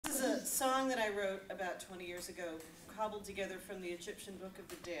song that I wrote about 20 years ago, cobbled together from the Egyptian Book of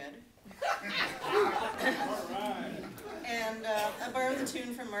the Dead. And I borrowed the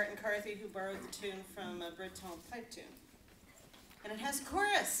tune from Martin Carthy, who borrowed the tune from a Breton pipe tune. And it has a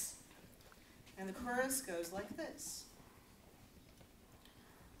chorus. And the chorus goes like this.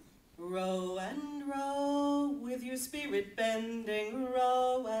 Row and row with your spirit bending,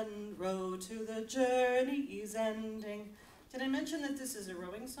 row and row to the journey's ending. Did I mention that this is a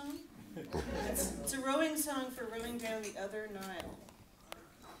rowing song? It's a rowing song for rowing down the other Nile.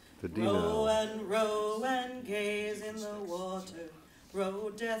 Row and gaze in the water,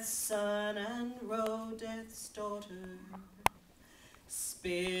 row death's son and row death's daughter.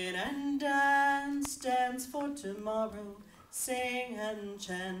 Spin and dance, dance for tomorrow, sing and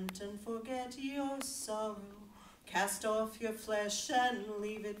chant and forget your sorrow. Cast off your flesh and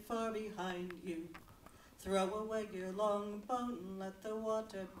leave it far behind you. Throw away your long boat and let the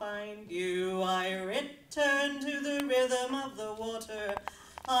water bind you. I return to the rhythm of the water.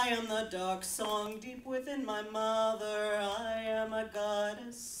 I am the dark song deep within my mother. I am a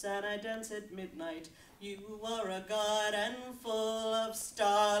goddess and I dance at midnight. You are a god and full of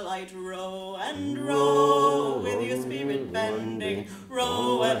starlight. Row and row with your spirit bending.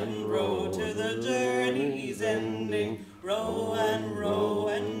 Row and row to the journey's ending. Row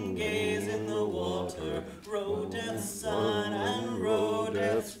and gaze in the water. Row death's son and row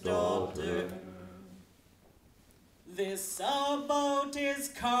death's daughter. This our boat is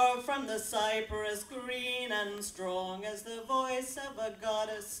carved from the cypress, green and strong as the voice of a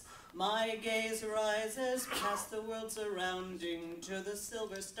goddess. My gaze rises past the world surrounding to the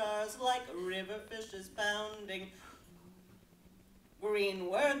silver stars like river fishes bounding. Green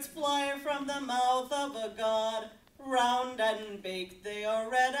words fly from the mouth of a god, round and baked they are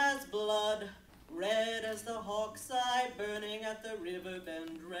red as blood. Red as the hawk's eye burning at the river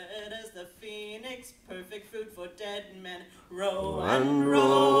bend, red as the phoenix, perfect food for dead men. Row and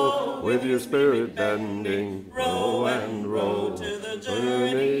row with your spirit bending, row and row to the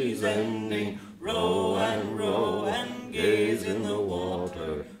journey's ending. Row and gaze in the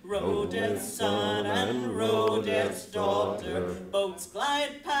water, row death's son and row death's daughter. Boats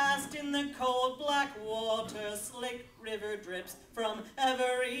glide past in the cold black water, slick river drips from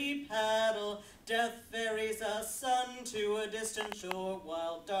every paddle. Death ferries us unto a distant shore,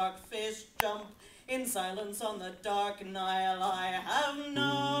 while dark fish jump in silence on the dark Nile. I have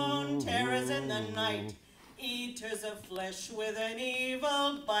known terrors in the night, eaters of flesh with an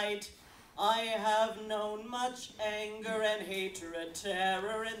evil bite. I have known much anger and hatred,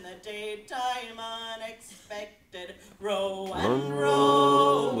 terror in the daytime unexpected. Row and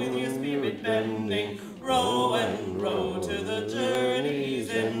row with your spirit bending, row and row to the journey's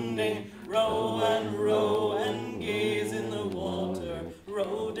ending. Row and gaze in the water,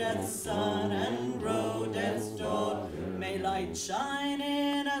 row death's son and row death's daughter. May light shine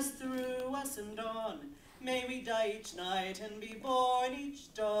in us, through us and on. May we die each night and be born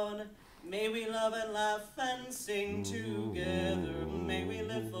each dawn. May we love and laugh and sing together. May we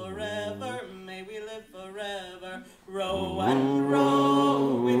live forever, may we live forever. Row and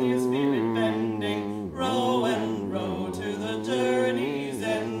row with your spirit bending, row and row to the journey's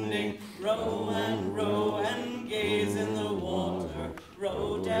ending. Row and gaze in the water,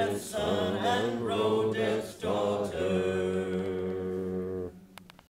 row death's son and row